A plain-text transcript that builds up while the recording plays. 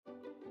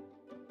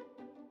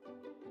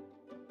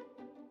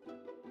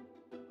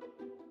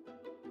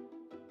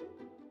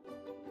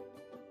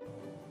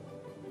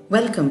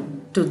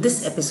Welcome to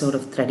this episode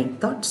of Threading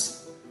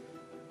Thoughts.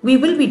 We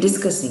will be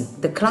discussing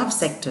the craft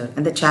sector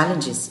and the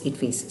challenges it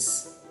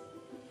faces.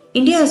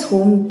 India is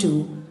home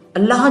to a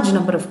large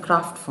number of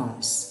craft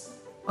forms,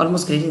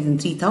 almost greater than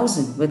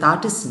 3,000, with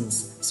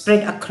artisans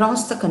spread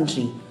across the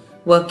country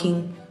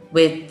working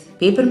with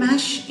paper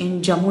mache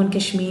in Jammu and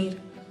Kashmir,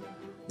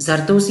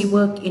 Zardozi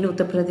work in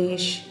Uttar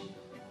Pradesh,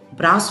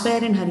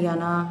 brassware in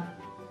Haryana,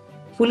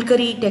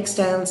 Fulkari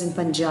textiles in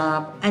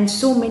Punjab, and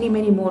so many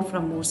more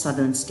from more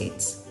southern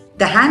states.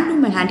 The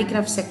handloom and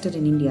handicraft sector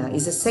in India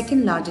is the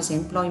second largest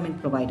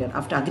employment provider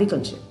after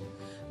agriculture,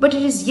 but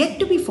it is yet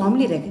to be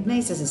formally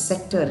recognized as a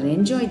sector and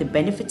enjoy the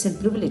benefits and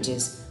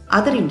privileges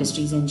other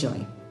industries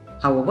enjoy.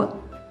 However,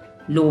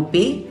 low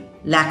pay,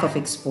 lack of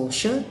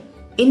exposure,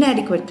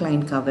 inadequate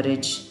client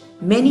coverage,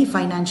 many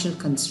financial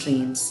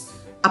constraints,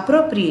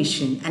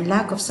 appropriation, and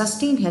lack of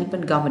sustained help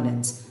and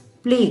governance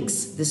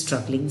plagues the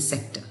struggling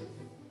sector.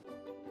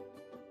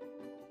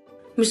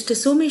 Mr.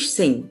 Somesh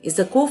Singh is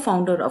the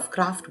co-founder of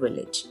Craft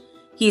Village.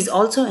 He is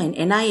also an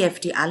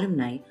NIFT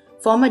alumni,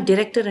 former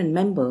director and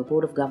member,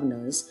 Board of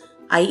Governors,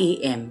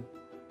 IAM.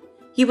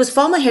 He was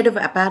former head of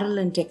apparel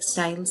and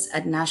textiles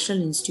at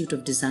National Institute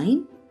of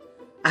Design,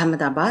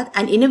 Ahmedabad,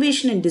 and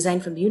Innovation and Design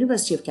from the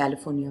University of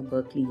California,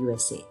 Berkeley,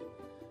 USA.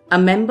 A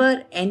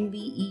member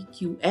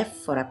NBEQF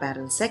for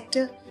apparel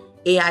sector,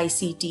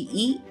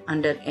 AICTE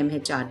under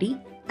MHRD,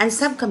 and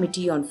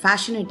subcommittee on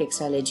fashion and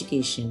textile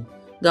education,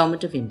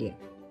 Government of India.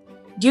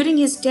 During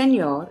his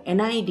tenure,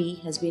 NID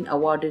has been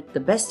awarded the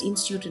Best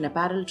Institute in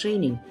Apparel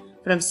Training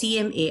from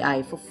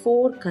CMAI for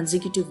 4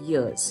 consecutive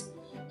years.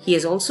 He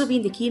has also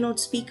been the keynote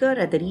speaker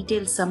at the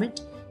Retail Summit,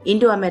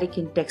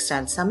 Indo-American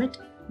Textile Summit,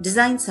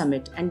 Design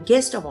Summit, and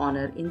guest of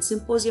honor in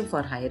Symposium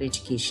for Higher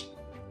Education.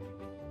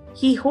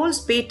 He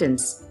holds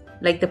patents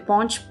like the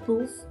Paunch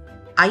Proof,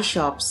 eye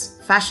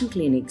shops, fashion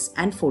clinics,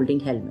 and folding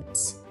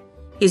helmets.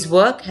 His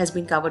work has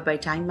been covered by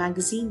Time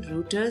Magazine,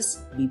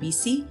 Reuters,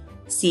 BBC,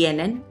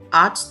 CNN,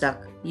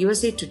 Artstuck,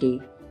 USA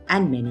Today,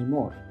 and many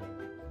more.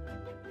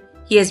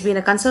 He has been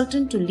a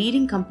consultant to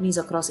leading companies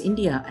across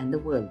India and the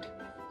world.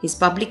 His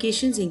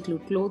publications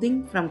include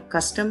Clothing from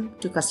Custom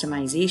to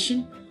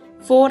Customization,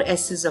 4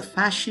 S's of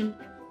Fashion,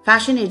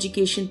 Fashion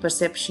Education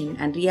Perception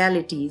and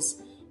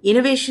Realities,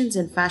 Innovations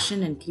in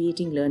Fashion and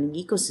Creating Learning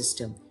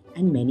Ecosystem,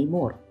 and many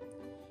more.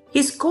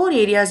 His core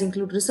areas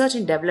include research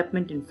and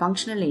development in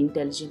functional and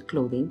intelligent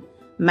clothing,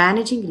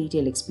 managing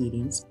retail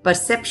experience,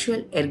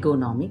 perceptual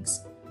ergonomics,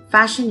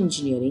 fashion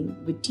engineering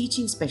with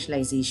teaching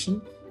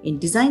specialization in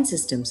design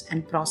systems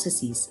and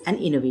processes and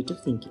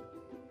innovative thinking.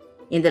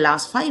 In the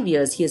last 5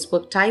 years, he has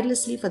worked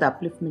tirelessly for the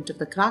upliftment of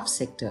the craft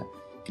sector,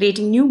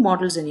 creating new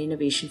models and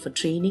innovation for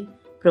training,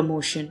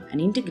 promotion, and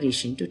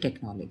integration to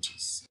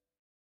technologies.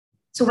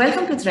 So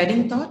welcome to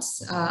Threading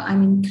Thoughts.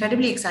 I'm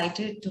incredibly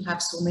excited to have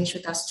Somesh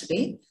with us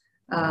today.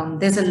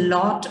 There's a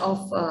lot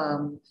of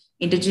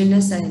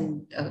indigenous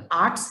and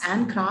arts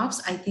and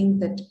crafts, I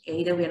think, that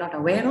either we are not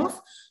aware of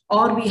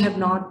or we have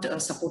not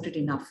supported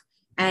enough.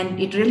 And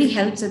it really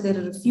helps that there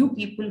are a few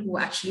people who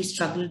actually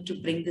struggle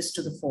to bring this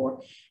to the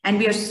fore. And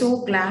we are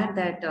so glad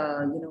that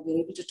we're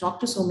able to talk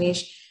to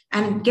Somesh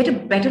and get a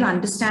better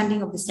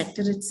understanding of the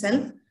sector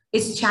itself,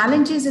 its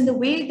challenges, in the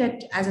way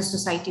that as a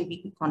society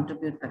we could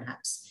contribute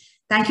perhaps.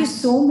 Thank you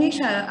so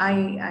much.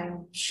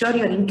 I'm sure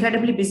you're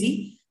incredibly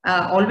busy,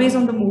 always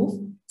on the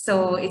move.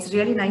 So it's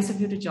really nice of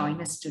you to join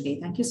us today.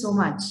 Thank you so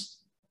much.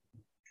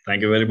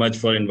 Thank you very much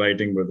for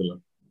inviting, Mridula.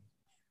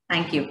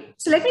 Thank you.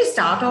 So let me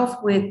start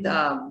off with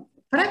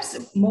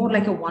perhaps more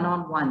like a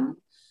one-on-one.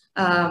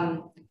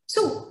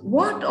 So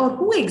what or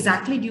who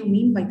exactly do you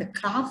mean by the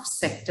craft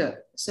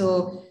sector?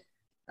 So,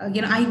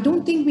 I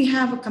don't think we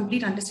have a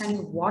complete understanding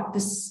of what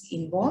this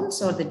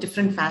involves or the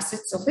different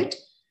facets of it.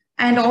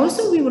 And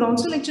also, we would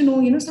also like to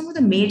know, some of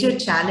the major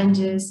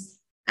challenges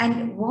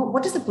and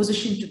what is the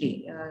position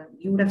today?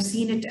 You would have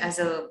seen it as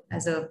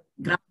a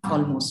graph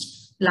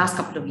almost last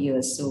couple of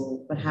years.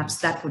 So perhaps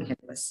that would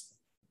help us.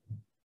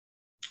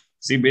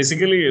 See,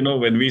 basically,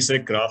 when we say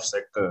craft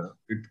sector,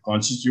 it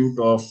constitutes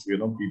of,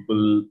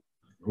 people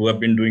who have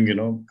been doing,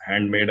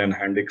 handmade and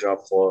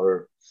handicraft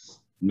for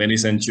many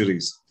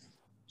centuries.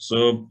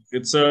 So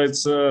it's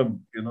a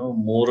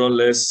more or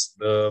less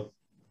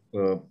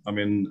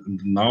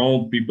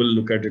now people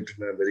look at it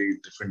in a very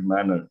different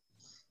manner.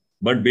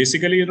 But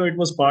basically, it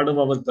was part of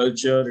our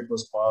culture. It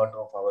was part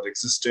of our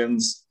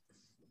existence.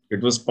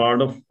 It was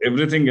part of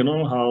everything,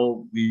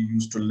 how we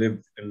used to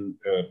live in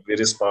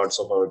various parts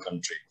of our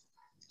country.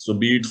 So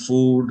be it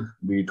food,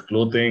 be it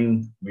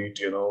clothing, be it,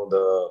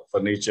 the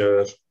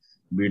furniture,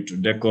 be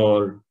it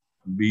decor,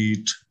 be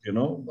it,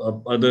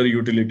 other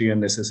utility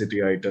and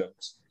necessity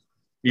items,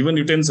 even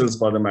utensils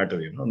for the matter,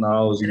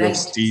 now you have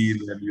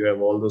steel and you have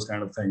all those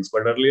kind of things.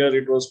 But earlier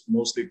it was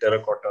mostly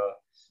terracotta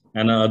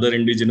and other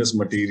indigenous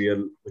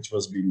material which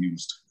was being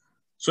used.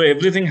 So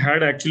everything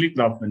had actually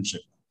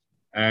craftsmanship.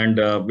 And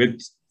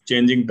with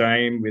changing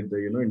time, with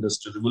the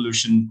industrial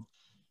revolution,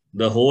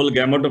 the whole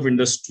gamut of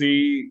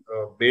industry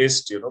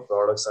based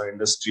products are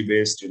industry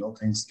based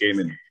things came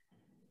in,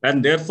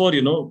 and therefore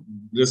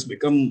this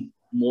become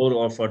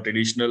more of a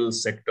traditional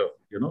sector,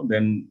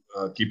 than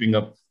keeping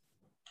up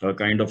a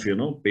kind of,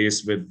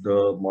 pace with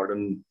the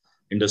modern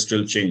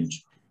industrial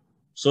change.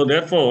 So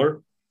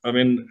therefore, I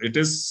mean, it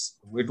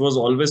was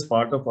always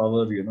part of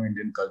our,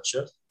 Indian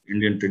culture,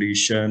 Indian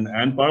tradition,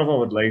 and part of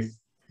our life,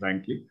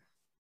 frankly.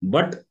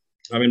 But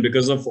I mean,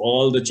 because of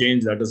all the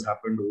change that has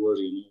happened over,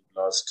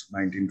 last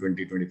 19,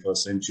 20, 21st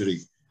century,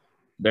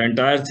 the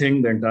entire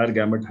thing, the entire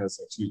gamut has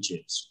actually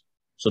changed.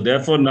 So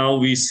therefore, now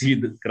we see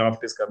the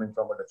craft is coming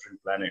from a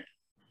different planet,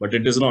 but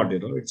it is not.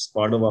 It's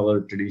part of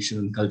our tradition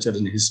and culture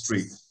and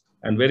history,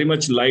 and very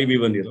much live.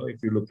 Even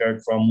if you look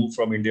at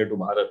from India to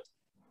Bharat,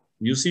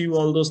 you see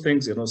all those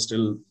things.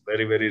 Still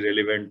very very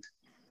relevant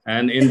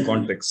and in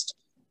context.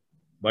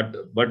 But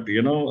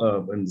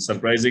and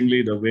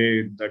surprisingly, the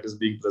way that is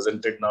being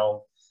presented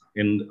now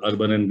in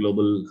urban and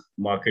global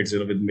markets,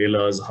 with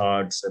melas,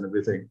 hearts, and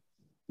everything,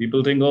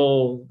 people think,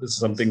 oh, this is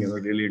something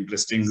really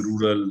interesting,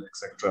 rural,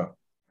 etc.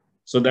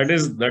 So that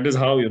is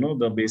how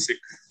the basic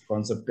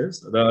concept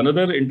is. The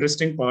another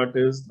interesting part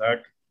is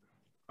that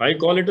I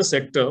call it a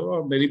sector,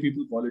 or many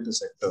people call it a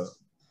sector,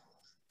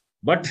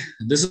 but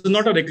this is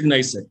not a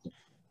recognized sector.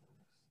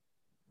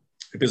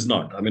 It is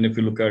not. I mean, if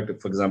you look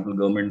at, for example,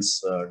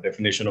 government's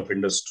definition of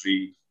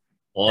industry,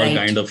 or Right.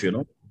 kind of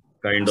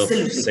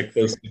Absolutely.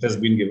 sectors it has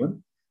been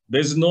given,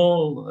 there's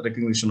no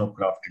recognition of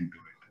craft into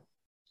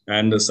it.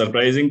 And the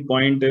surprising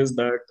point is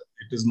that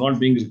it is not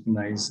being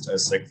recognized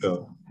as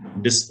sector,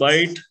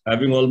 despite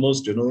having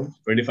almost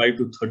 25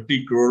 to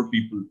 30 crore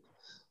people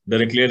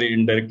directly or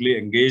indirectly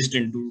engaged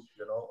into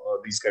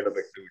these kind of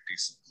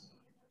activities.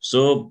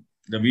 So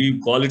we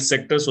call it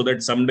sector so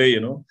that someday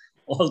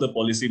all the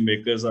policy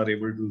makers are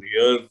able to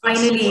hear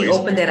Finally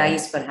open their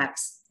eyes,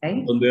 perhaps,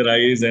 right? Open their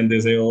eyes, and they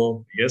say,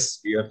 oh yes,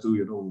 we have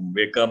to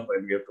wake up,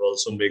 and we have to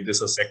also make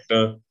this a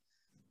sector.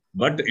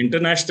 But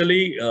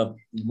internationally,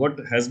 what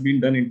has been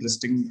done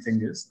interesting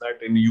thing is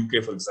that in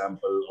UK, for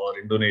example, or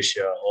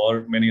Indonesia,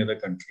 or many other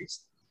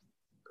countries,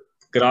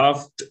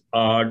 craft,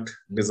 art,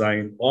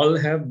 design, all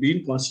have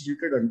been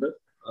constituted under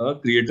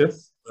creative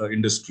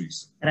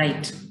industries.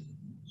 Right.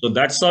 So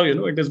that's how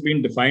it has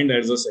been defined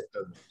as a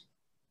sector.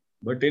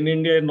 But in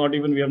India, not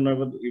even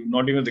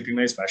not even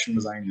recognized fashion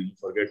design.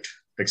 Forget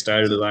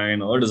textile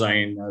design or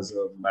design as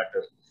a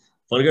matter.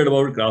 Forget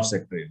about craft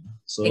sector.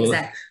 So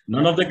exactly.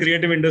 None of the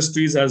creative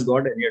industries has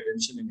got any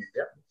attention in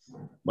India.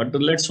 But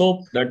let's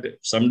hope that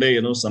someday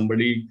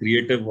somebody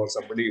creative or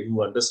somebody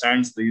who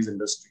understands these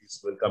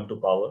industries will come to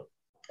power,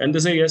 and they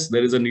say yes,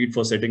 there is a need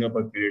for setting up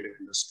a creative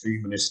industry,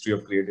 Ministry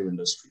of Creative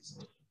Industries,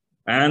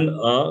 and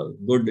a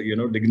good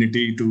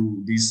dignity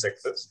to these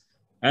sectors,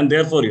 and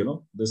therefore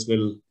this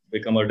will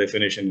become a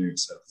definition in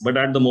itself. But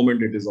at the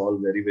moment, it is all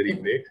very very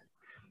vague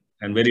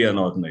and very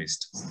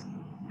unorganized.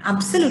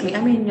 Absolutely.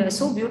 I mean,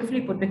 so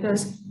beautifully put,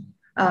 because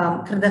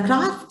the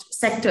craft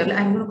sector,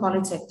 I'm going to call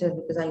it sector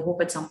because I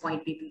hope at some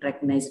point people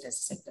recognize it as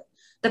a sector.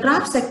 The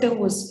craft sector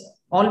was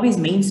always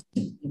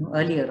mainstream,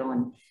 earlier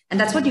on. And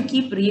that's what you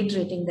keep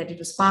reiterating, that it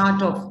was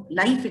part of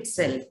life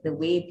itself, the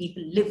way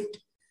people lived.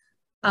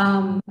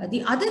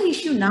 The other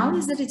issue now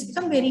is that it's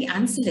become very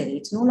ancillary.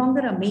 It's no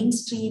longer a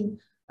mainstream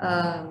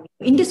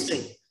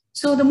industry.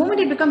 So the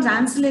moment it becomes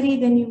ancillary,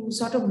 then you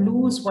sort of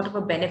lose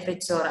whatever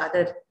benefits or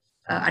other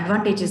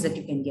advantages that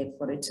you can get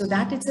for it. So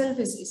that itself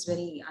is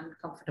very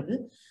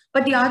uncomfortable.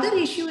 But the other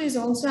issue is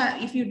also,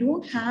 if you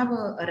don't have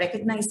a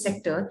recognized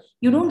sector,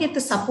 you don't get the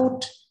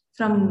support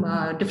from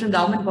different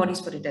government bodies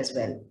for it as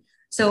well.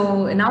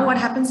 So now what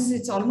happens is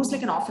it's almost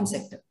like an orphan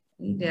sector,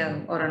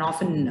 right? Or an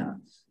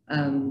orphan,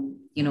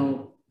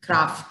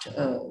 craft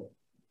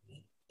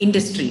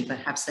industry,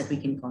 perhaps, that we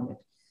can call it.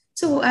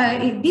 So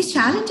these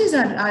challenges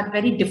are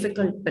very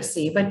difficult per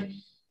se, but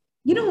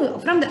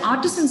from the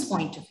artisan's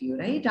point of view,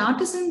 right?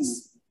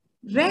 Artisans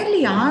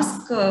rarely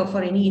ask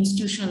for any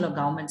institutional or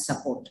government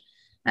support.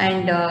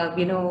 And,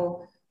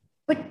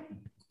 but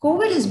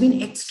COVID has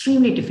been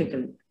extremely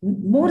difficult,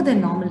 more than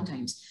normal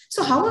times.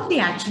 So how have they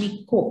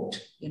actually coped,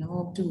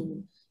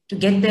 to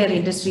get their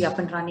industry up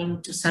and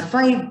running, to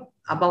survive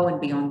above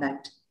and beyond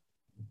that?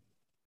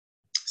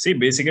 See,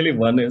 basically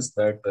one is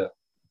that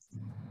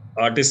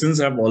artisans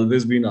have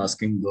always been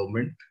asking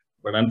government,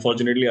 but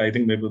unfortunately, I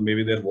think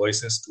maybe their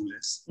voice is too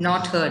less.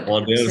 Not heard.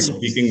 Or they are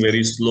speaking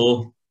very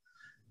slow,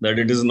 that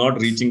it is not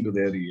reaching to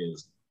their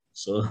ears.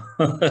 So,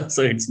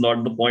 so it's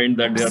not the point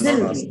that they are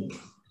not asking.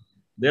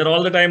 They are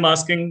all the time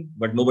asking,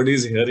 but nobody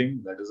is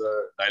hearing. That is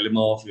a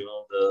dilemma of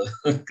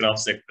the craft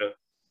sector.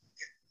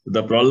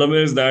 The problem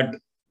is that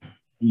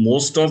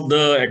most of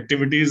the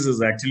activities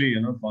is actually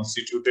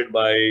constituted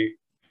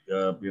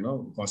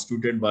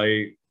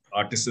by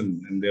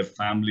artisans and their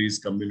families,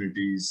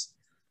 communities,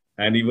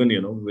 and even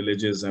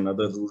villages and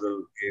other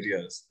rural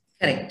areas.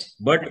 Correct.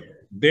 But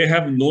they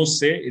have no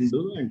say in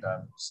the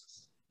entire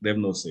process. They have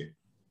no say.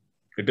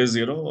 It is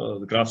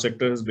the craft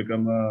sector has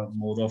become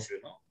more of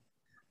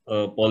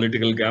a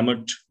political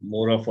gamut,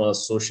 more of a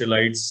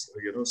socialites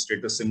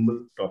status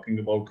symbol, talking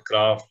about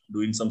craft,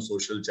 doing some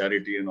social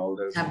charity and all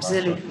that.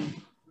 Absolutely.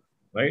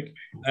 Right.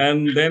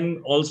 And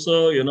then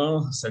also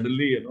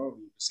suddenly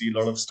see a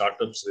lot of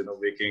startups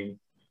waking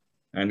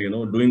and,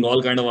 doing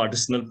all kind of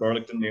artisanal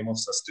product in the name of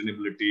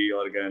sustainability,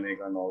 organic,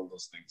 and all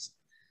those things.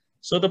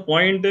 So the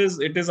point is,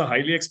 it is a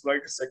highly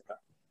exploited sector.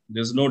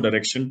 There's no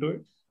direction to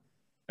it.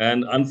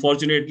 And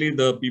unfortunately,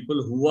 the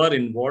people who are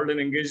involved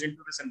and engaged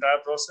into this entire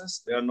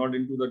process, they are not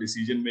into the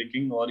decision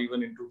making or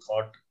even into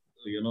thought,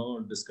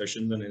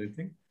 discussions and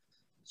anything.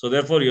 So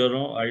therefore,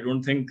 I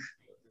don't think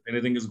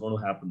anything is going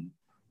to happen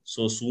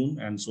so soon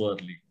and so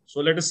early.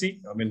 So let us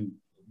see. I mean,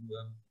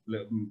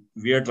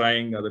 we are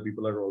trying, other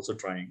people are also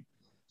trying.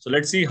 So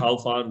let's see how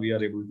far we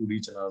are able to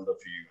reach in another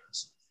few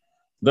years.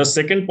 The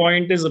second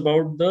point is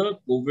about the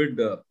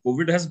COVID.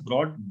 COVID has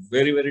brought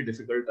very, very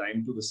difficult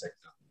time to the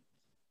sector.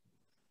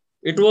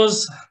 It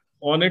was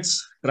on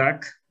its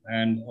track,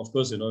 and of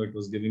course, it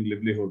was giving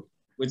livelihood,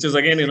 which is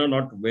again,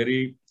 not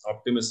very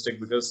optimistic,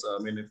 because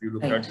I mean, if you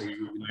look at the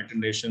United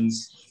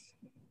Nations,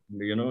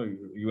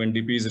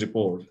 UNDP's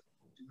report,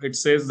 it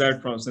says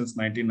that since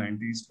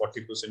 1990s,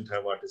 40%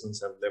 have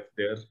artisans have left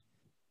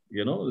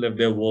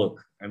their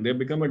work, and they've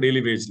become a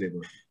daily wage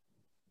labor.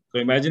 So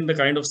imagine the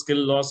kind of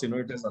skill loss, it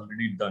has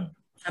already done.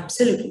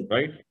 Absolutely.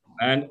 Right.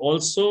 And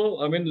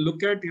also, I mean,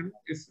 look at,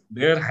 if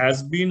there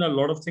has been a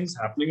lot of things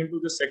happening into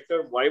the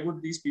sector, why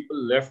would these people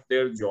left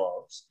their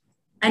jobs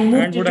and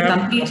moved into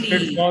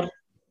completely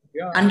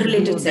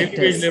unrelated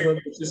sectors,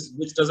 labor,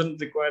 which doesn't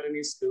require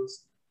any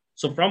skills?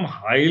 So from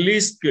highly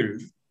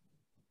skilled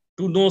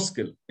to no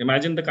skill,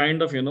 imagine the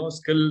kind of,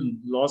 skill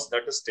loss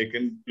that has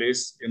taken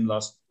place in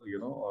last,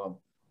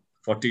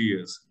 40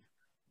 years.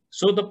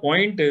 So the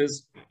point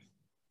is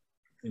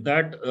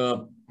that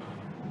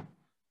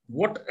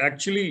what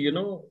actually,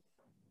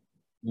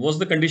 was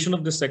the condition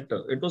of this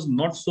sector. It was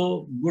not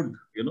so good,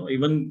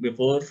 even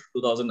before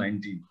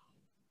 2019.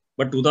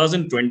 But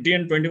 2020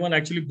 and 21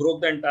 actually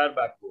broke the entire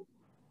backbone.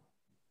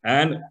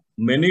 And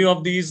many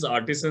of these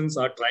artisans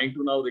are trying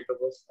to now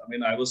recover. I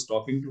mean, I was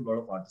talking to a lot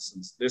of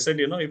artisans. They said,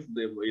 if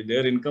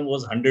their income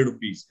was 100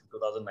 rupees in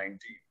 2019,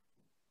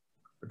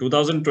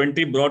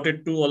 2020 brought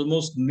it to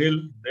almost nil.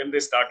 Then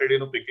they started,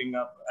 picking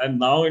up. And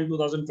now in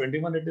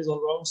 2021, it is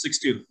around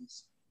 60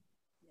 rupees.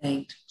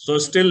 Right. So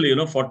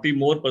still, 40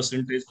 more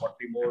percent to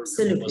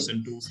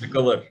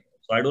recover.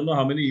 So I don't know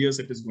how many years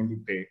it is going to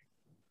take.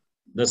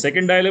 The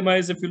second dilemma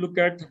is, if you look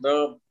at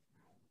the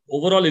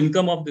overall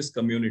income of this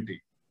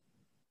community,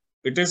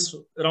 it is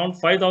around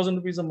 5,000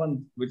 rupees a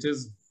month, which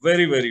is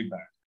very, very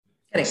bad.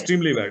 Correct.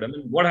 Extremely bad. I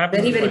mean, what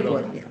happens? Very, very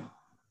poor. Yeah.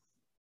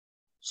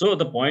 So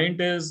the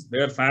point is,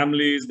 their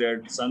families,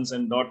 their sons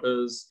and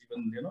daughters,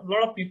 even, a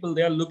lot of people,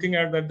 they are looking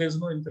at that there's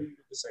no income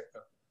into the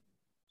sector.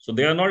 So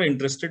they are not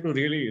interested to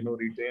really,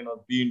 retain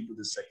or be into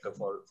this sector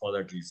for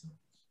that reason.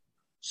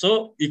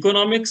 So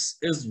economics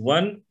is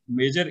one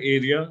major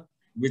area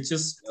which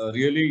is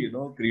really,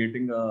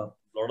 creating a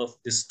lot of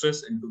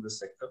distress into this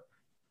sector.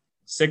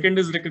 Second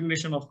is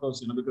recognition, of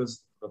course,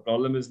 because the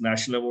problem is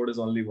national award is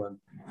only one.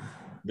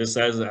 This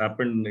has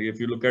happened. If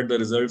you look at the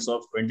results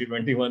of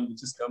 2021, which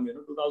has come,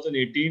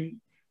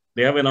 2018,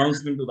 they have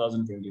announced in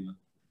 2021.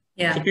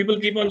 Yeah. So people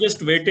keep on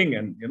just waiting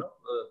and,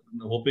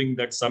 hoping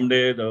that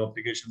someday the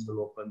applications will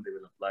open, they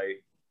will apply.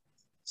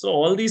 So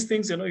all these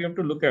things, you have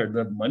to look at.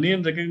 That money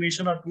and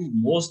recognition are two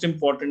most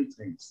important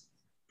things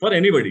for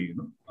anybody,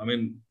 I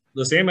mean,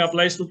 the same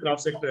applies to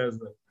craft sector as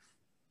well.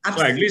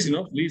 Absolutely.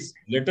 So at least, please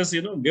let us,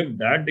 give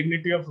that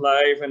dignity of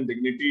life and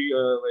dignity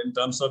in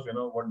terms of,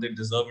 what they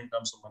deserve in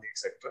terms of money,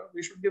 etc.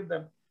 We should give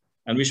them,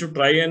 and we should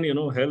try and,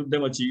 help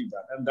them achieve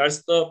that. And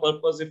that's the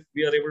purpose. If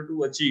we are able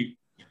to achieve,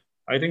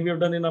 I think we have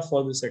done enough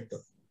for this sector.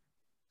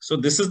 So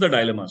this is the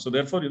dilemma. So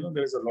therefore,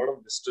 there is a lot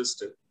of distress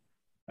still,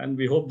 and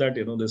we hope that,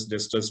 this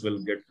distress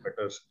will get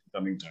better in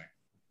coming time.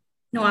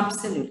 No,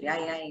 absolutely.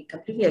 I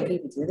completely agree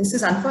with you. This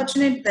is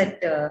unfortunate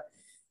that,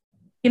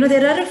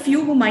 there are a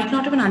few who might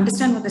not even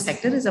understand what the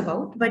sector is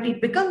about, but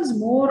it becomes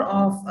more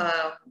of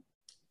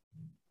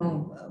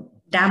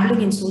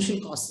dabbling in social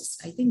causes.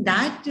 I think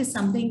that is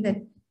something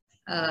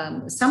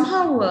that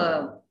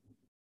somehow,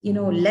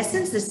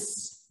 lessens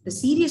the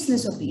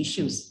seriousness of the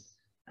issues.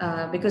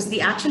 Because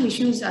the actual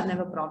issues are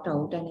never brought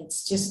out, and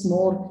it's just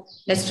more,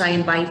 let's try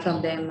and buy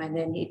from them, and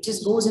then it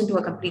just goes into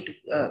a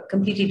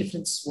completely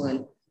different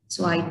swirl.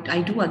 So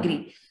I do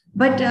agree.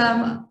 But,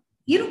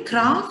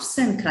 crafts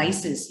and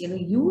crisis,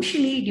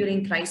 usually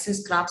during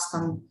crisis, crafts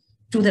come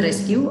to the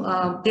rescue.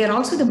 They are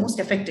also the most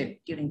affected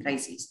during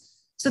crises.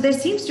 So there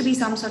seems to be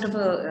some sort of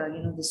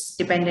this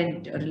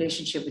dependent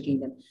relationship between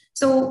them.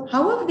 So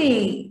how have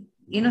they,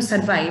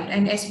 survived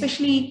and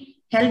especially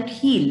helped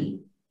heal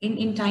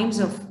in times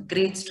of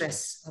great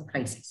stress or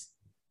crisis?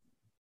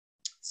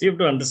 So you have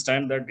to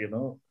understand that,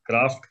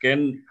 craft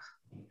can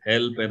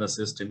help and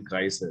assist in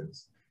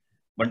crisis,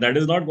 but that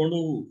is not going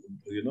to,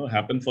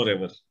 happen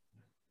forever.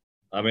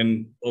 I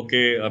mean,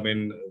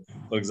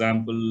 for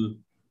example,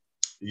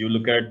 you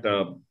look at,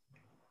 for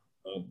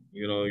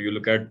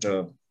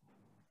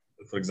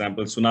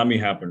example, tsunami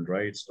happened,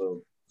 right?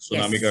 So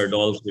tsunami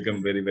dolls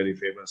become very, very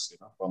famous,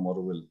 from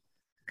Auroville.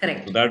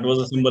 Correct. So that was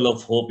a symbol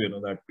of hope,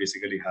 that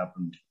basically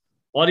happened.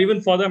 Or even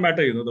for that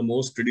matter, the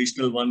most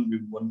traditional one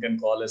can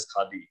call as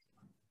khadi.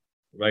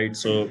 right?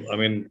 So, I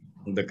mean,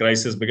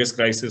 the biggest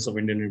crisis of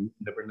Indian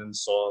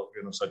independence saw,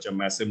 such a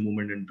massive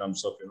movement in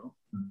terms of,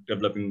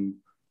 developing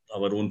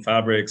our own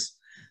fabrics,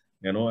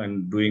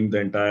 and doing the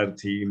entire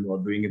theme or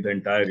doing the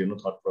entire,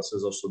 thought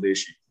process of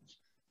Swadeshi.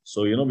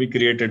 So, we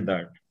created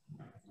that.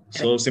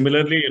 So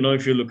similarly,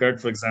 if you look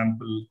at, for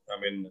example, I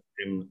mean,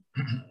 in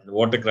the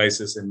water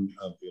crisis in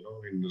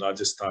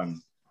Rajasthan,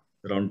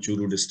 around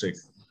Churu district.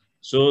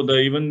 So the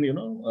even,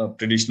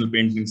 traditional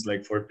paintings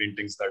like fur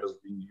paintings that is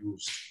being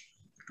used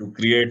to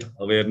create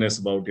awareness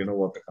about,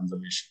 water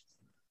conservation.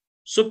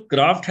 So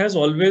craft has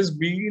always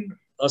been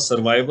a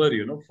survivor,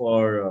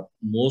 for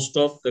most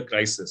of the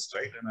crisis,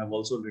 right? And I've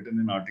also written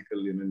an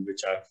article, in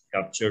which I've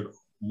captured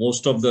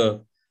most of the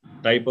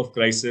type of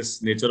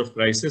crisis, nature of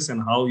crisis,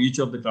 and how each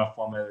of the craft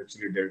form has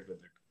actually dealt with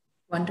it.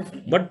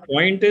 Wonderful. But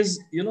point is,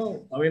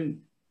 I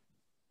mean,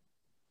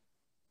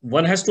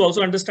 one has to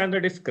also understand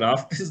that if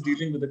craft is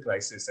dealing with the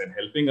crisis and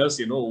helping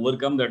us,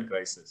 overcome that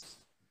crisis,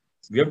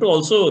 we have to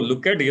also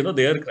look at,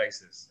 their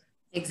crisis.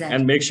 Exactly.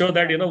 And make sure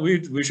that,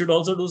 we should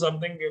also do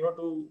something,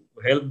 to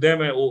help them,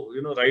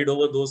 ride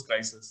over those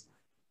crises.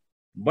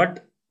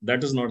 But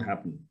that is not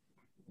happening.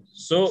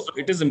 So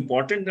it is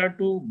important that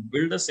to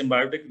build a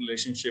symbiotic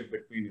relationship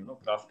between,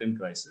 craft and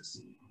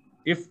crisis.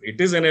 If it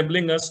is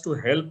enabling us to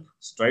help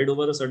stride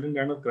over a certain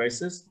kind of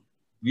crisis,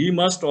 we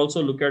must also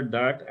look at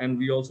that, and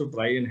we also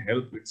try and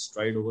help it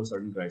stride over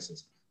certain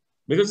crisis.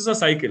 Because it's a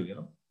cycle,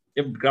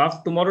 If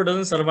craft tomorrow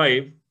doesn't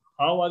survive,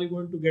 how are you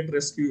going to get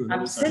rescue?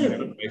 Absolutely.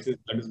 Kind of crisis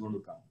that is going to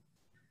come.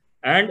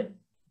 And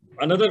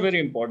another very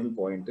important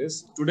point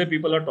is today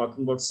people are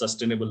talking about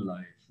sustainable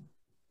life.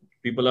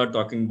 People are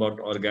talking about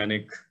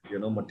organic,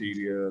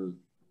 material,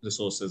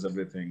 resources,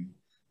 everything.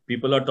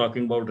 People are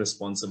talking about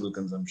responsible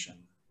consumption.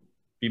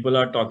 People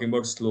are talking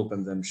about slow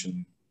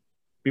consumption.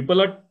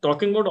 People are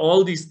talking about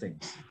all these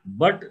things.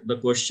 But the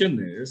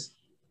question is,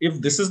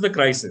 if this is the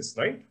crisis,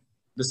 right?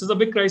 This is a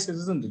big crisis,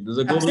 isn't it? There's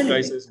a global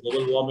crisis,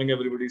 global warming,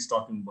 everybody is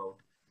talking about.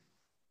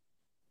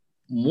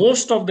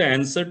 Most of the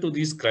answer to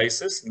these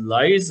crises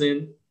lies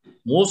in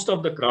most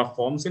of the craft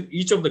forms in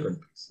each of the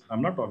countries.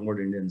 I'm not talking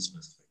about India in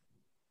specific.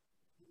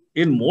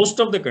 In most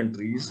of the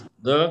countries,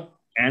 the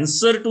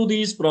answer to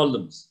these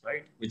problems,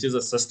 right, which is a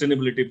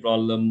sustainability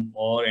problem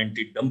or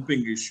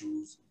anti-dumping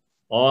issues,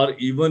 or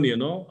even,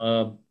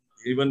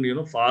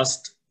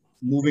 fast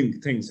moving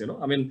things,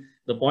 I mean,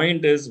 the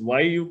point is why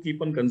you keep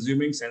on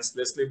consuming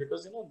senselessly,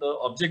 because, the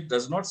object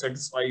does not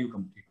satisfy you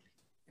completely.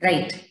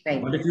 Right,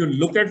 right. But if you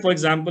look at, for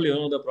example,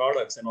 the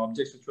products and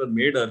objects which were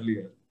made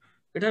earlier,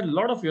 it had a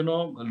lot of,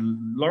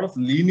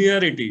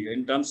 linearity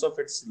in terms of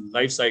its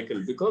life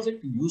cycle, because it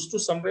used to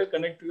somewhere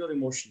connect to your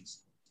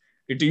emotions.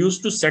 It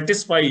used to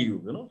satisfy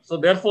you, So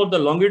therefore, the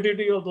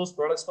longevity of those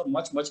products were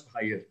much, much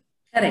higher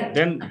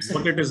than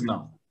what it is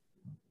now.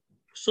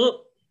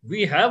 So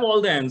we have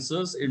all the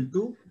answers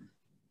into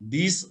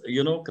these,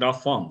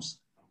 craft forms.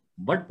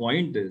 But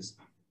point is,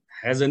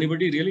 has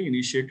anybody really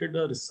initiated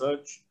a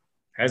research?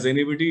 Has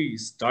anybody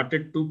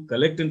started to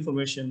collect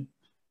information?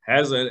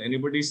 Has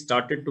anybody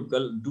started to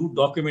do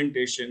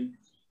documentation?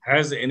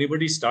 Has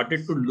anybody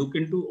started to look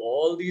into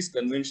all these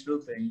conventional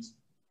things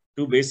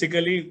to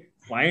basically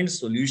find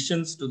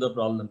solutions to the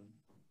problem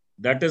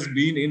that has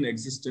been in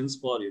existence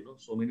for,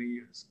 so many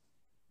years?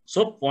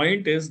 So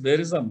point is, there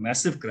is a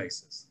massive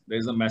crisis. There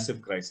is a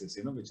massive crisis,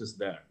 which is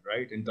there,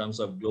 right, in terms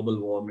of global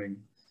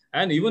warming.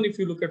 And even if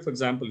you look at, for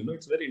example,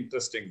 it's very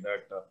interesting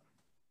that,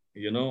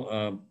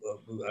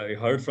 I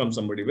heard from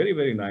somebody very,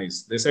 very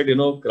nice. They said,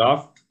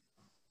 craft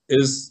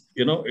is,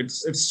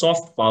 it's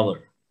soft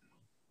power,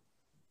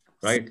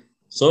 right?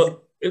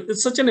 So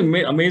it's such an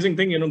amazing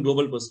thing,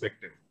 global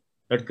perspective,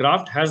 that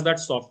craft has that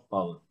soft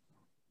power.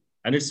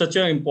 And it's such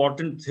an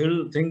important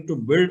thing to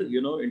build,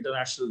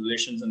 international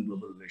relations and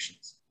global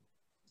relations.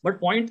 But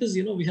point is,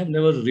 we have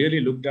never really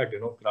looked at,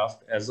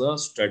 craft as a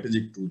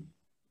strategic tool.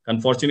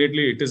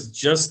 Unfortunately, it is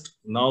just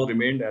now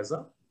remained as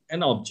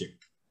an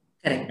object.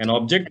 Correct. An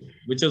object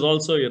which is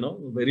also,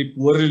 very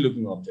poorly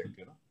looking object.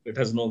 It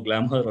has no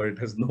glamour, or it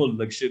has no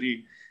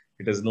luxury,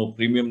 it has no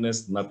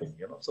premiumness, nothing.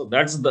 So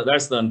that's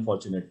the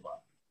unfortunate part.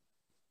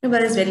 No,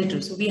 but that's very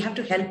true. So we have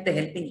to help the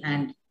helping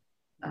hand.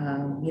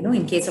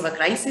 In case of a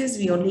crisis,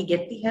 we only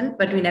get the help,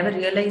 but we never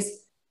realize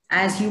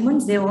as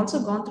humans, they've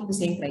also gone through the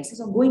same crisis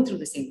or going through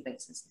the same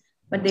crisis,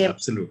 but they have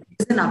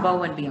risen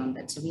above and beyond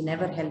that. So we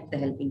never help the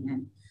helping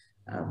hand.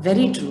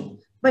 Very true.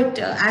 But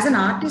as an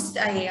artist,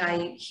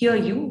 I hear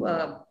you.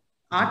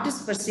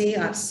 Artists per se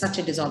are such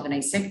a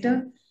disorganized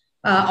sector.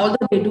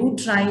 Although they do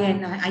try,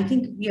 and I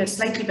think we are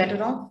slightly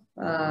better off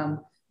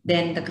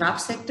than the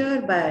craft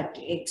sector, but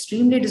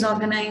extremely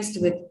disorganized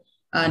with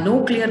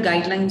no clear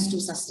guidelines to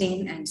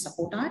sustain and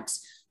support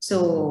arts.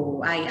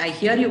 So I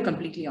hear you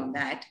completely on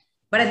that.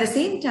 But at the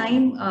same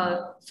time,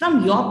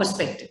 from your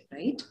perspective,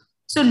 right?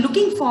 So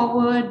looking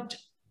forward,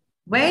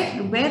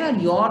 where are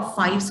your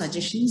 5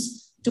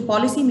 suggestions to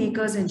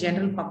policymakers and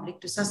general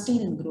public to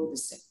sustain and grow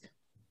this sector?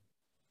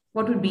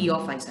 What would be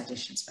your 5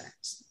 suggestions,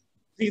 perhaps?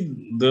 See,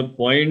 the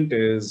point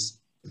is,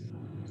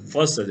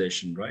 first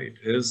suggestion, right,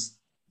 is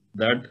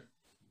that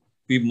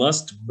we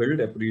must build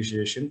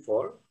appreciation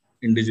for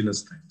indigenous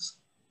things.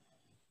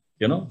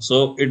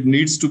 So it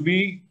needs to be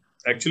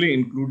actually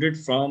included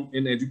from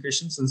in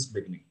education since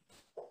beginning,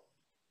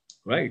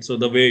 right? So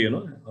the way,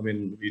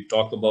 we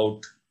talk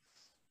about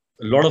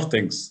a lot of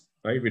things,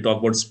 right? We talk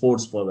about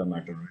sports for that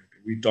matter, right?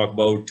 We talk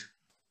about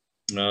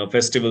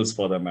festivals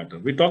for that matter.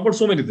 We talk about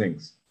so many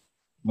things.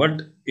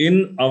 But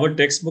in our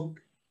textbook,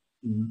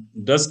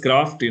 does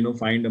craft,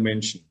 find a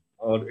mention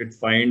or it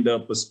find a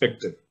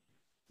perspective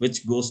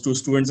which goes to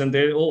students and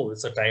they, oh,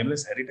 it's a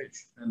timeless heritage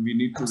and we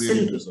need to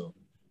really preserve.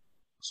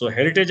 So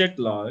heritage at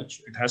large,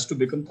 it has to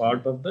become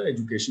part of the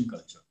education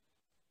culture,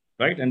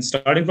 right? And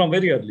starting from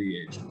very early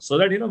age, so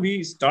that,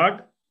 we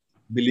start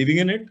believing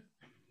in it,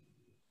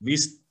 we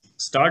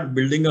start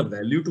building a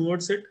value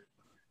towards it,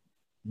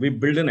 we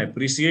build an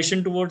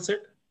appreciation towards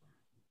it,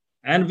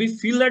 and we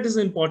feel that is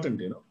important.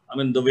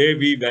 The way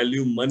we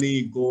value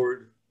money, gold,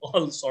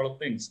 all sort of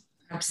things.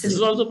 Absolutely. This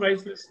is also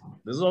priceless.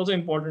 This is also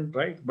important,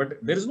 right? But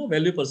there is no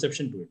value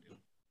perception to it.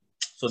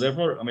 So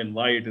therefore,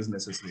 why it is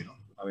necessary?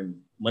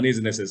 Money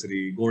is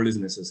necessary, gold is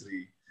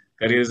necessary,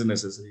 career is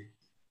necessary.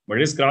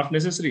 But is craft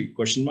necessary?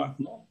 Question mark.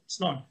 No, it's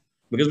not.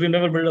 Because we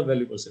never build a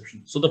value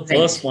perception. So the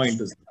first point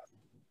is that.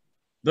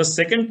 The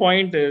second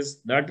point is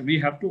that we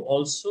have to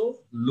also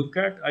look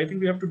at, I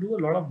think we have to do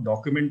a lot of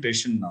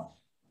documentation now.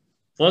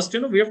 First,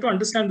 we have to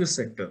understand this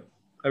sector.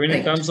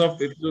 In terms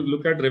of, if you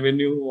look at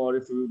revenue or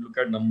if you look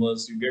at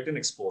numbers, you get in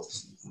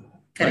exports,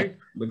 right?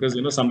 Because,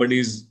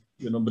 somebody's,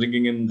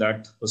 bringing in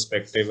that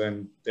perspective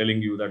and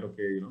telling you that,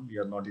 okay, we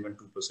are not even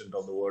 2%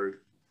 of the world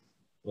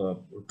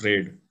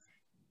trade.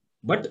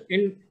 But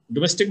in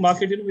domestic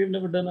market, we've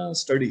never done a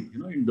study,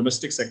 in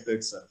domestic sector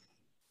itself.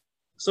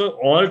 So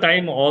all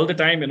the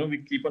time, we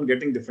keep on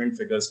getting different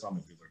figures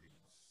from everybody.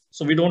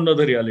 So we don't know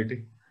the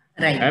reality.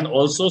 Right. And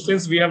also,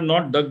 since we have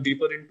not dug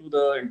deeper into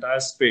the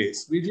entire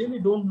space, we really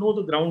don't know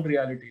the ground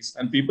realities.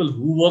 And people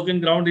who work in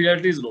ground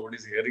realities,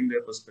 nobody's hearing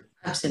their perspective.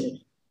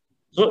 Absolutely.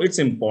 So it's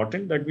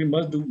important that we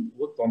must do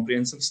a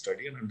comprehensive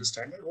study and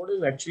understand what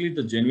is actually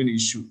the genuine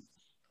issue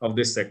of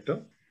this sector.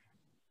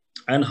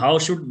 And how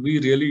should we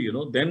really,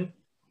 then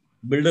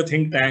build a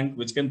think tank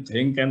which can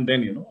think, and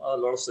then, a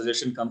lot of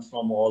suggestion comes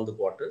from all the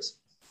quarters.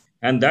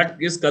 And that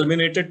is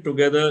culminated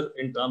together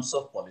in terms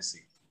of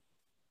policy.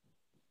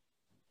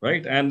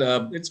 Right. And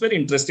it's very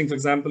interesting. For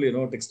example,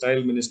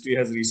 Textile Ministry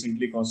has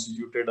recently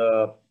constituted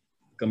a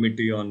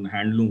committee on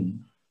handloom.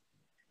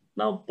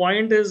 Now,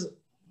 point is,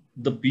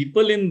 the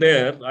people in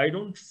there, I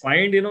don't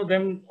find,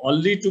 them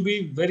only to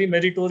be very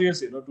meritorious,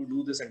 to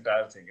do this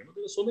entire thing. There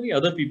are so many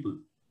other people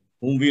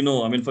whom we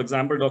know. For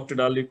example, Dr.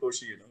 Dali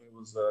Koshi, he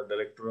was the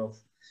director of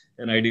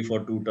NID for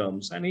 2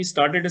 terms, and he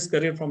started his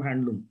career from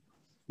handloom.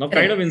 Now,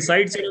 kind of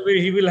insights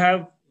he will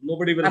have,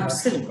 nobody will have.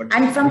 But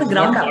and from the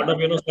ground up.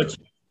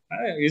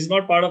 He's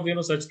not part of,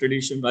 such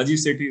tradition. Rajiv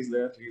Sethi is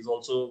there. He's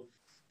also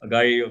a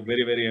guy, a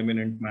very, very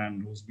eminent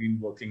man who's been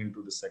working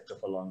into this sector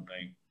for a long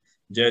time.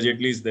 Jay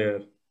Jetli is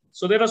there.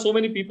 So there are so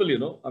many people,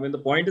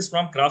 the point is,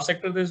 from craft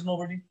sector, there's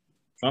nobody.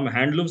 From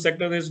handloom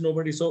sector, there's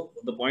nobody. So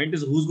the point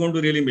is, who's going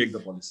to really make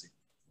the policy?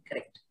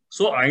 Correct.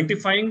 So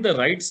identifying the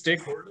right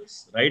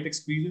stakeholders, right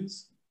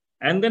experience,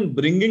 and then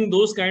bringing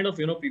those kind of,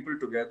 people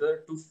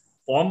together to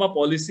form a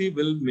policy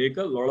will make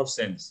a lot of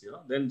sense,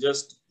 than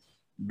just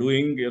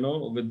doing,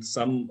 with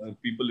some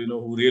people,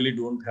 who really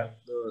don't have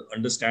the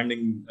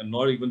understanding and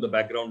not even the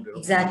background.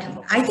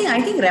 Exactly.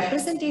 I think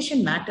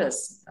representation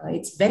matters.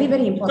 It's very,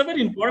 very important. It's a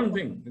very important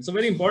thing. It's a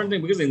very important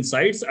thing because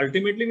insights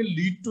ultimately will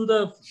lead to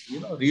the,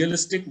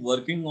 realistic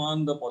working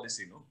on the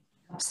policy.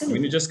 Absolutely.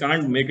 You just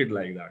can't make it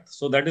like that.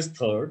 So that is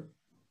third.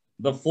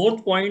 The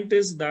fourth point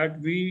is that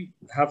we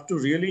have to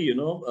really,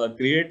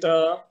 create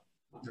a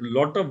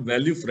lot of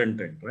value front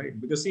end, right?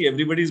 Because see,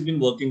 everybody's been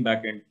working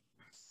back end.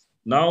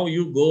 Now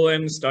you go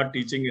and start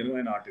teaching,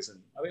 an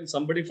artisan.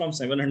 Somebody from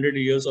 700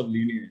 years of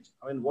lineage.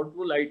 What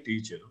will I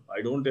teach?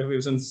 I don't have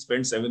even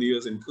spent 7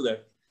 years into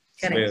that.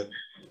 Correct.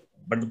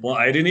 But the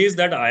irony is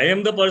that I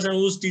am the person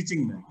who's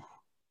teaching them.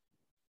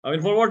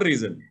 For what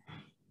reason?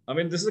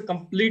 This is a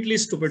completely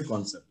stupid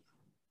concept.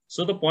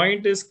 So the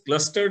point is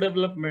cluster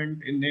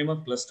development. In name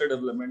of cluster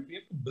development, we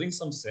have to bring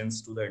some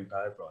sense to the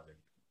entire project.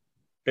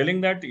 Telling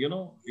that,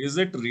 is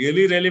it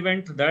really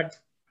relevant that,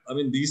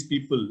 these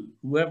people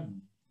who have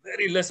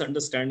very less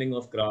understanding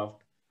of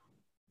craft,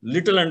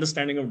 little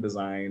understanding of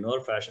design or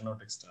fashion or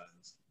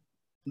textiles,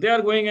 they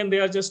are going and they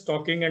are just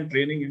talking and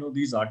training,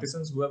 these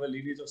artisans who have a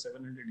lineage of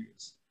 700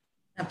 years.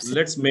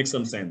 Absolutely. Let's make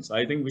some sense.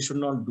 I think we should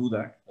not do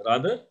that.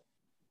 Rather,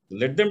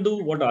 let them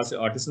do what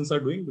artisans are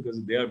doing,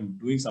 because they are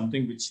doing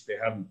something which they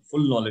have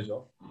full knowledge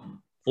of,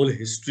 full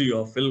history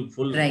of,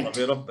 full right.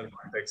 Aware of the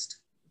context,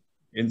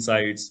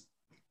 insights.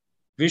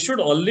 We should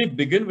only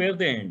begin where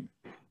they end.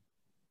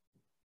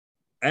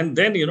 And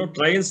then,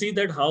 try and see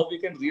that how we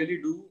can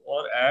really do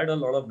or add a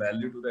lot of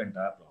value to the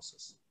entire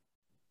process.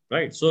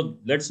 Right. So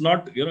let's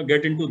not,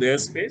 get into their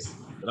space.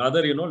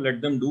 Rather, let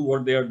them do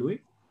what they are doing.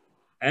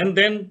 And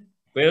then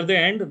where they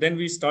end, then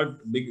we start,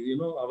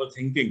 our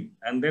thinking.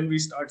 And then we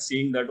start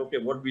seeing that, okay,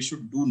 what we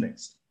should do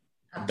next.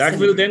 that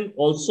will then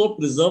also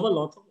preserve a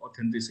lot of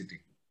authenticity.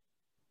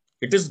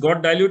 It is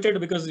got diluted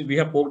because we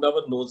have poked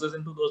our noses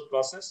into those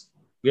process.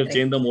 We have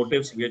changed the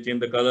motifs, we have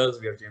changed the colors,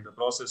 we have changed the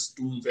process,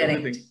 tools,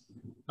 everything.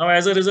 Now,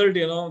 as a result,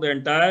 the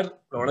entire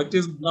product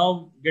is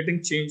now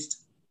getting changed.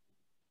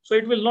 So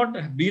it will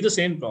not be the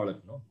same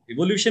product. No?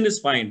 Evolution is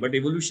fine, but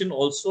evolution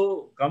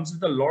also comes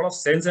with a lot of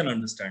sense and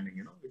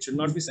understanding. It should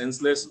not be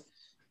senseless,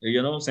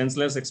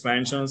 senseless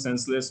expansion,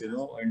 senseless,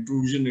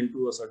 intrusion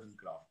into a certain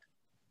craft.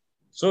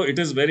 So it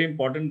is very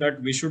important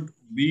that we should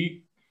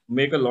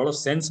make a lot of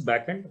sense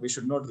back end. We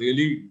should not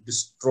really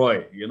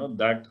destroy,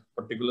 that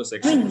particular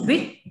section. I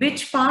mean,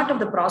 which part of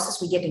the process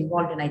we get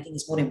involved in, I think,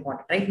 is more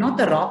important, right? Not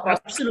the raw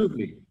process.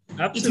 Absolutely.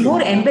 It's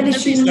more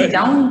embellishing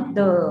down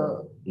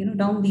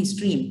the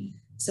stream.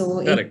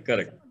 So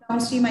correct.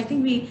 Downstream, I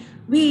think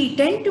we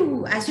tend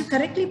to, as you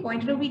correctly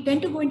pointed out, we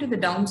tend to go into the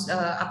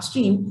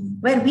upstream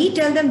where we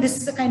tell them this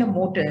is the kind of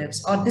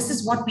motives or this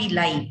is what we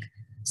like.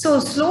 So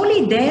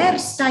slowly their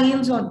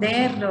styles or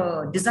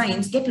their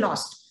designs get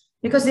lost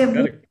because they've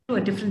moved to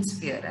a different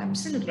sphere.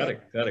 Absolutely.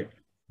 Correct.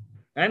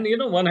 And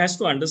one has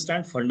to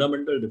understand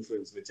fundamental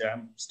difference, which I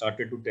am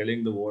started to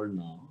telling the world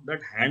now, that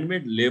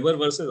handmade labor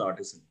versus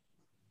artisan.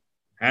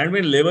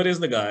 Handmade labor is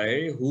the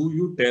guy who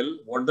you tell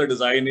what the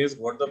design is,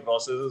 what the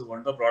process is,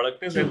 what the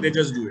product is, and they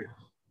just do it.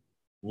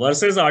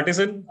 Versus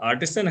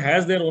artisan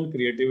has their own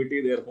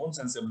creativity, their own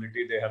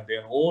sensibility, they have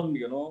their own,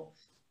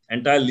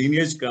 entire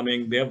lineage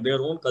coming, they have their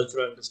own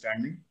cultural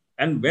understanding.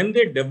 And when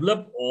they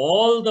develop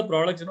all the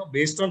products,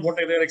 based on what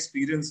their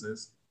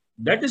experiences,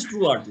 that is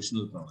true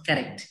artisanal product.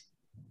 Correct.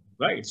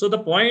 Right. So the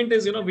point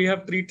is, we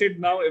have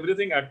treated now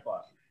everything at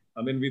par.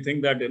 I mean, we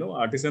think that,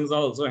 artisans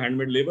are also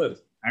handmade labor.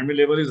 Handmade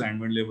labor is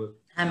handmade labor.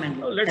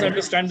 Let's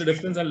understand the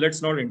difference and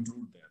let's not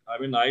intrude there. I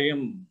mean, I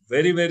am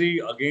very, very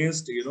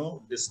against,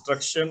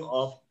 destruction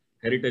of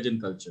heritage and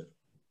culture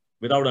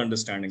without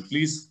understanding.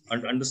 Please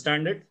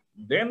understand it.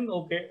 Then,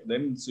 okay,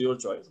 then it's your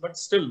choice. But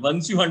still,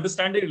 once you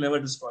understand it, you'll never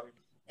destroy it.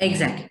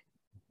 Exactly.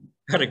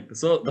 Correct.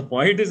 So the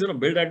point is,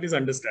 build at this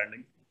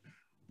understanding.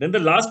 Then the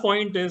last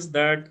point is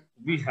that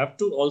we have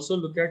to also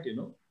look at,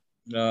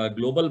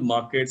 global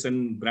markets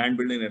and brand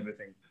building and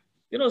everything.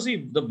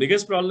 See, the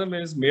biggest problem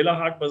is Mela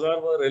Haat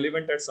Bazaar were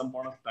relevant at some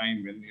point of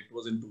time when it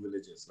was into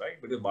villages, right?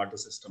 Because barter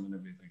system and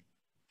everything.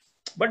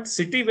 But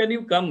city, when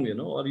you come,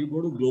 or you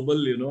go to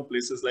global,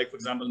 places like, for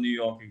example, New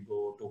York, you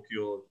go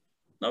Tokyo.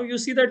 Now you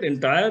see that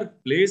entire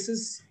place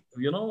is,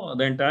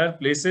 the entire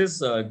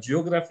place's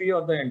geography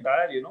or the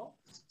entire,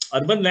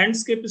 urban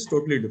landscape is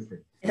totally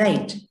different.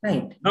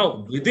 Right.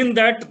 Now, within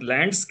that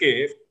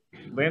landscape,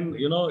 when,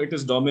 it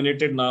is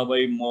dominated now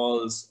by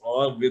malls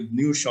or with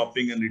new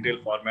shopping and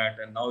retail format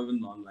and now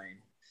even online.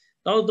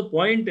 Now, the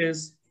point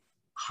is,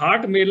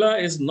 Haat Mela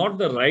is not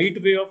the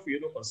right way of,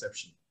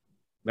 perception.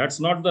 That's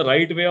not the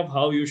right way of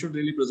how you should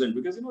really present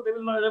because, they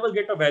will never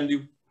get a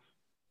value.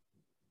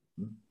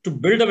 To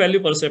build a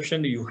value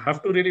perception, you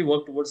have to really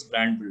work towards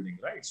brand building,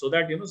 right? So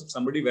that, if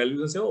somebody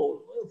values and say,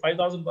 oh,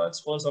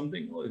 $5,000 for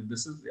something, oh,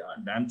 this is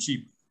damn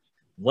cheap.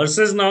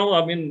 Versus now,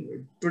 I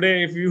mean,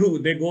 today, if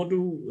they go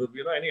to,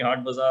 any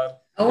Haat Bazaar,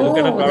 look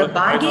at a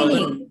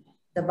product,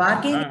 the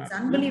bargaining is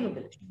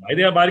unbelievable. Why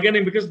they are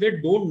bargaining? Because they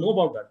don't know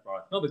about that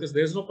product. No, because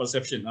there's no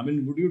perception. I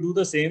mean, would you do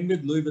the same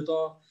with Louis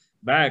Vuitton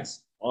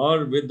bags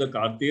or with the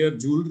Cartier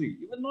jewelry?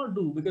 You will not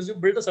do because you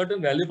build a certain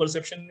value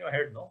perception in your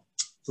head, no?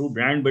 Through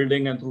brand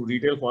building and through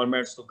retail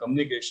formats, through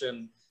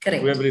communication,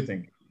 through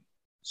everything.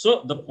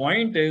 So the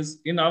point is,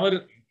 in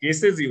our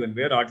cases even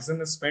where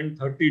artisans spend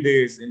 30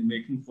 days in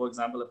making, for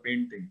example, a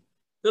painting,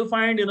 they'll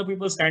find,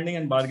 people standing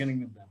and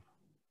bargaining with them.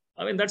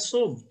 I mean, that's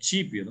so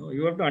cheap,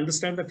 you have to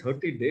understand that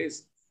 30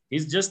 days,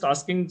 he's just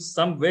asking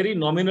some very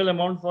nominal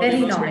amount for very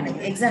nominal,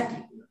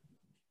 exactly.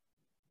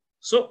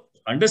 So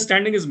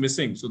understanding is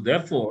missing. So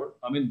therefore,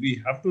 I mean,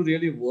 we have to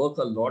really work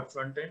a lot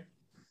front end.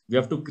 We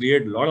have to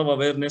create a lot of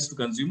awareness to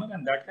consumer,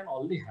 and that can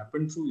only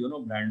happen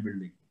through, brand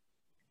building.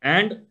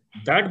 And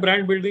that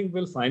brand building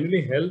will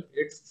finally help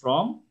it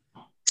from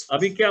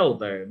अभी क्या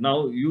होता है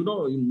now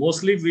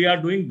mostly we are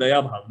doing daya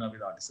bhavna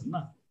with artisan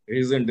na he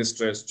is in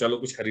distress chalo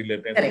kuch kharid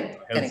lete hain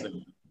help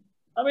them.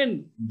 I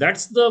mean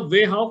that's the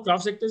way how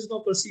craft sector is now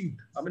perceived,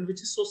 I mean,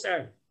 which is so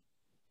sad.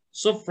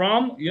 So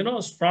from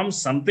from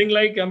something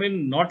like, I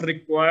mean, not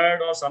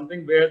required or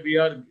something where we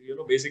are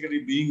basically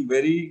being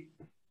very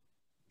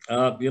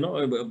I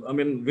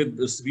mean,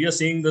 we are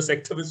seeing the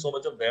sector with so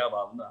much of daya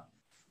bhavna.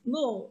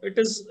 No,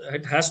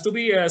 it has to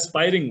be an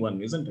aspiring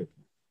one, isn't it?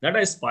 That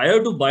I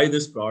aspire to buy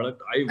this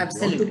product. I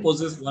want to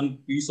possess one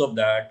piece of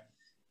that.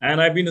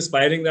 And I've been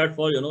aspiring that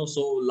for,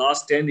 so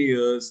last 10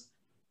 years.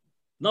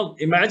 Now,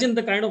 imagine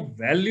the kind of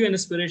value and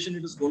aspiration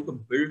it is going to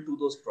build to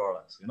those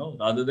products,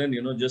 rather than,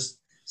 just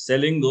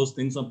selling those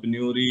things on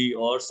penury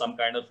or some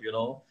kind of,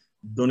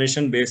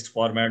 donation-based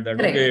format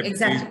that, okay,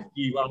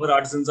 our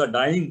artisans are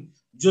dying,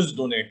 just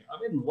donate. I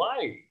mean,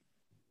 why?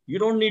 You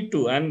don't need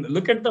to. And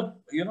look at the,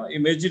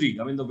 imagery.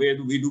 I mean, the way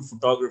we do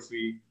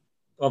photography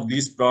of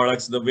these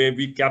products, the way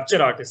we capture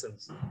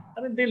artisans.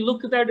 I mean, they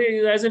look at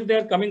it as if they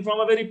are coming from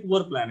a very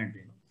poor planet.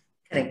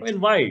 Correct. I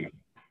mean, why?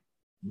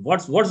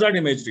 What's that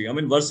imagery? I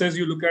mean, versus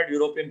you look at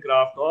European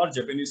craft or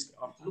Japanese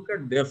craft, look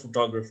at their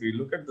photography,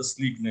 look at the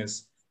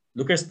sleekness,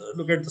 look at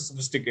the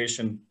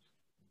sophistication.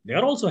 They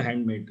are also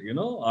handmade,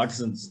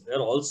 artisans. They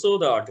are also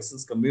the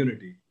artisans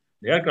community.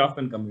 They are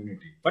craftsman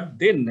community, but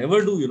they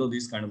never do,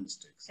 these kind of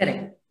mistakes.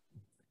 Correct.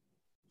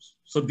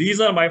 So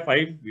these are my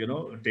 5,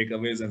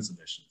 takeaways and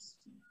suggestions.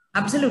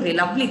 Absolutely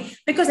lovely.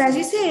 Because as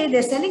you say,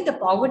 they're selling the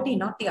poverty,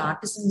 not the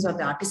artisans or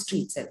the artistry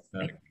itself.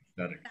 Right?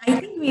 Correct. I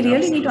think we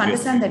really need to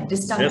understand that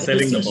they're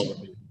selling the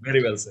poverty.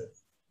 Very well said.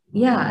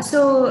 Yeah.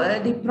 So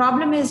the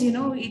problem is,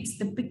 it's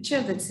the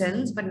picture that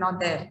sells, but not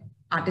their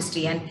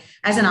artistry. And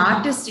as an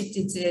artist,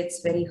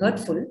 it's very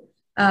hurtful.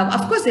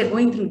 Of course, they're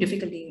going through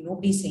difficulty.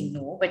 Nobody's saying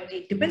no, but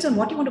it depends on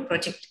what you want to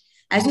project.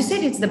 As you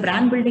said, it's the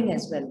brand building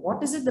as well.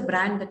 What is it, the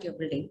brand that you're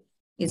building?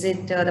 Is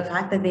it the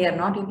fact that they are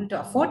not able to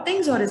afford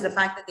things, or is the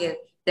fact that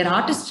their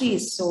artistry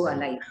is so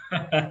alive?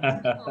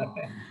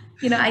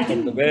 I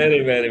think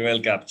very, very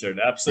well captured.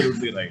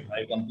 Absolutely right.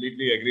 I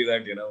completely agree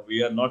that,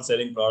 we are not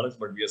selling products,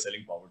 but we are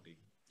selling poverty.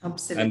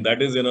 Absolutely. And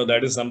that is,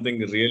 that is something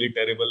really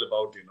terrible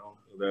about,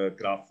 the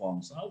craft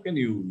forms. How can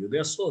they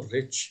are so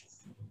rich.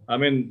 I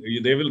mean,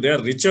 they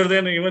are richer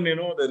than even,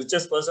 the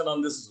richest person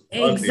on this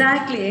earth.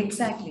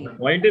 Exactly. The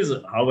point is,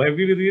 how have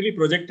we really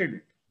projected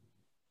it?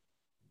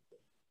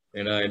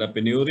 In a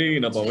penury,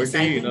 in a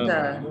poverty.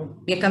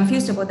 We are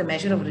confused about the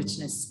measure of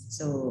richness.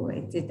 So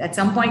at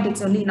some point,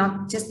 it's only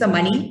not just the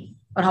money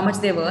or how much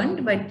they've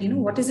earned, but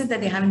what is it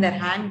that they have in their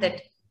hand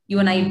that you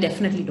and I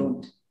definitely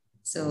don't.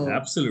 So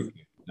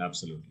absolutely.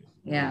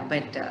 Yeah,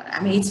 but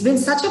it's been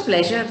such a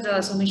pleasure,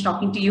 Somesh,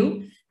 talking to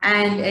you,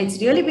 and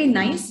it's really been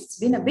nice. It's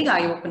been a big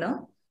eye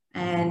opener,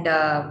 and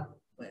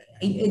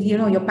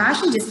your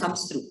passion just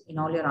comes through in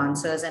all your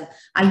answers. And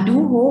I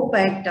do hope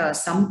at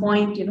some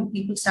point,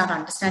 people start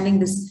understanding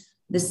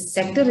this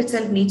sector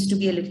itself needs to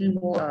be a little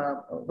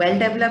more well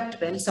developed,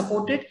 well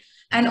supported,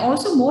 and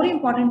also more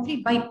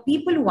importantly by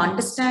people who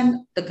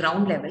understand the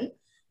ground level.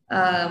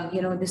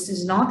 This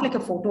is not like a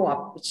photo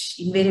op, which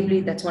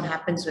invariably that's what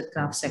happens with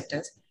craft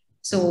sectors.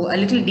 So a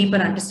little deeper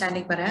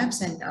understanding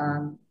perhaps,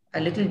 and a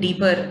little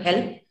deeper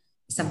help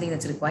is something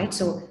that's required.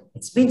 So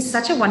it's been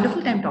such a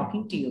wonderful time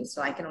talking to you.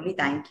 So I can only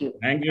thank you.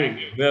 Thank you.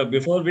 Well,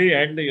 before we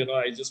end,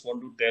 I just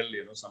want to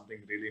tell, something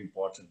really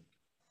important.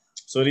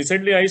 So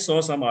recently I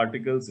saw some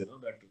articles, that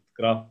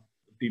craft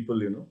people,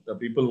 the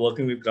people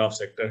working with craft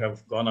sector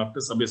have gone after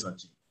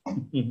Sabyasachi.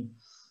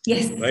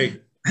 Yes.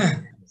 Right.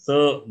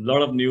 So a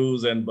lot of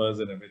news and buzz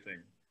and everything.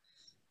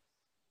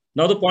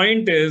 Now, the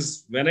point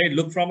is, when I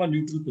look from a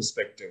neutral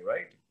perspective,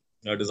 right?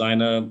 A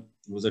designer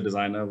who's a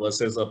designer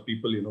versus a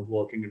people,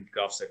 working in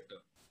craft sector.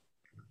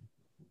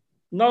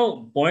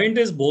 Now, point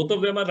is, both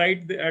of them are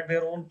right at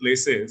their own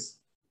places,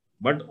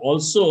 but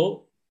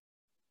also,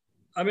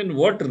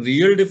 what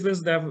real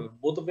difference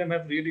both of them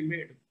have really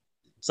made?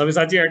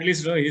 Sabyasachi, at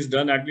least, he's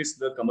done at least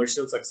the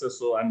commercial success.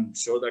 So I'm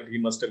sure that he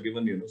must have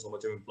given, so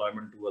much of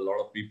employment to a lot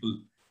of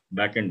people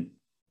back end.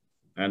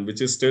 And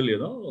which is still,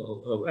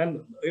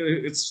 and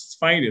it's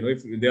fine,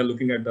 if they are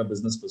looking at the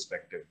business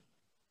perspective.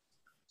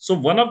 So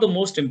one of the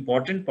most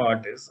important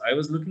part is I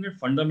was looking at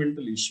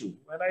fundamental issue,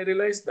 and I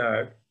realized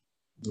that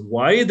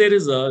why there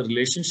is a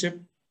relationship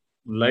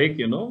like,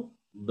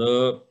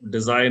 the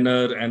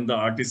designer and the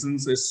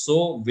artisans is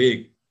so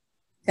vague.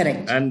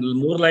 Correct. And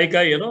more like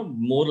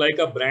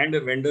a brand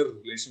and vendor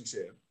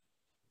relationship.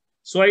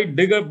 So I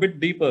dig a bit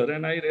deeper,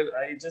 and I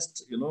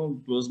just,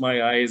 closed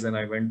my eyes and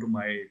I went to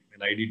my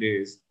NID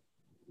days.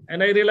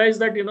 And I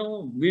realized that,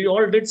 we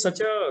all did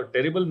such a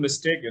terrible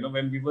mistake,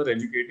 when we were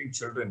educating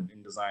children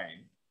in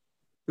design.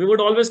 We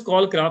would always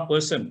call craft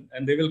person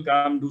and they will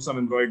come do some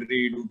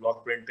embroidery, do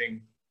block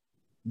printing.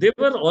 They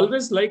were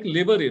always like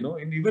labor,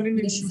 even in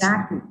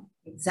Exactly.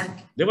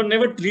 They were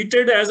never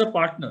treated as a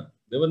partner.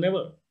 They were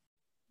never.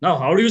 Now,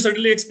 how do you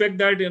suddenly expect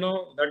that,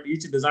 that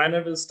each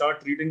designer will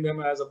start treating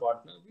them as a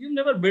partner? We've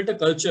never built a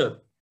culture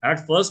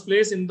at first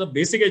place in the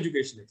basic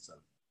education itself.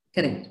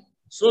 Correct.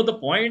 So the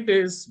point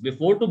is,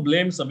 before to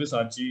blame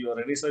Sabyasachi or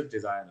any such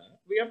designer,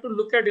 we have to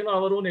look at,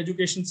 our own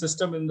education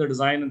system in the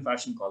design and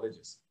fashion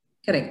colleges.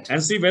 Correct.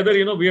 And see whether,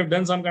 we have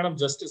done some kind of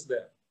justice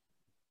there.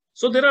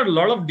 So there are a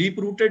lot of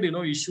deep-rooted,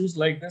 issues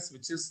like this,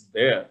 which is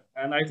there.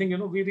 And I think,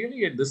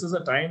 this is a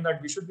time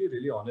that we should be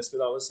really honest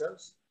with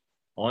ourselves,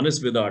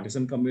 honest with the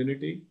artisan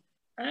community,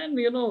 and,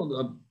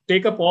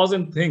 take a pause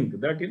and think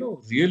that,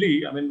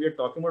 really, we are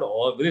talking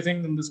about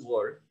everything in this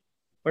world,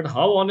 but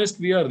how honest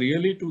we are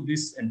really to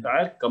this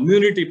entire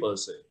community per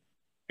se,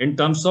 in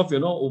terms of,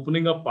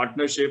 opening up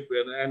partnership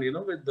and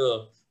with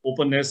the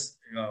openness,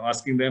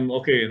 asking them,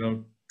 okay,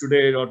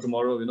 today or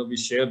tomorrow, we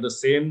share the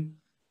same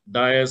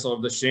dais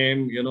or the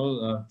same,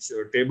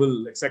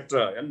 table,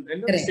 etc. and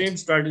the same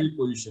strategy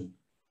position.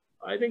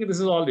 I think this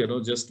is all,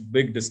 just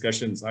big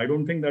discussions. I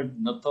don't think that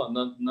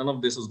none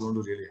of this is going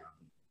to really happen.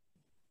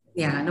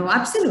 Yeah, no,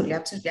 absolutely.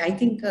 I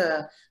think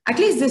at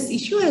least this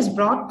issue has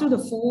brought to the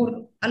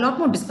fore a lot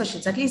more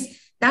discussions. At least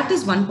that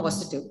is one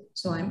positive.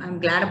 So I'm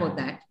glad about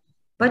that.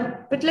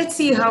 But let's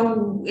see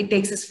how it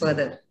takes us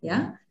further.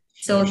 Yeah.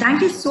 So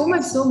thank you so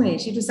much,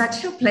 Somesh. It was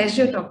such a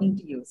pleasure talking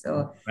to you.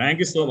 So thank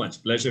you so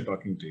much. Pleasure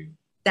talking to you.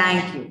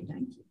 Thank you.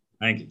 Thank you.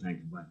 Thank you. Thank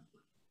you. Bye.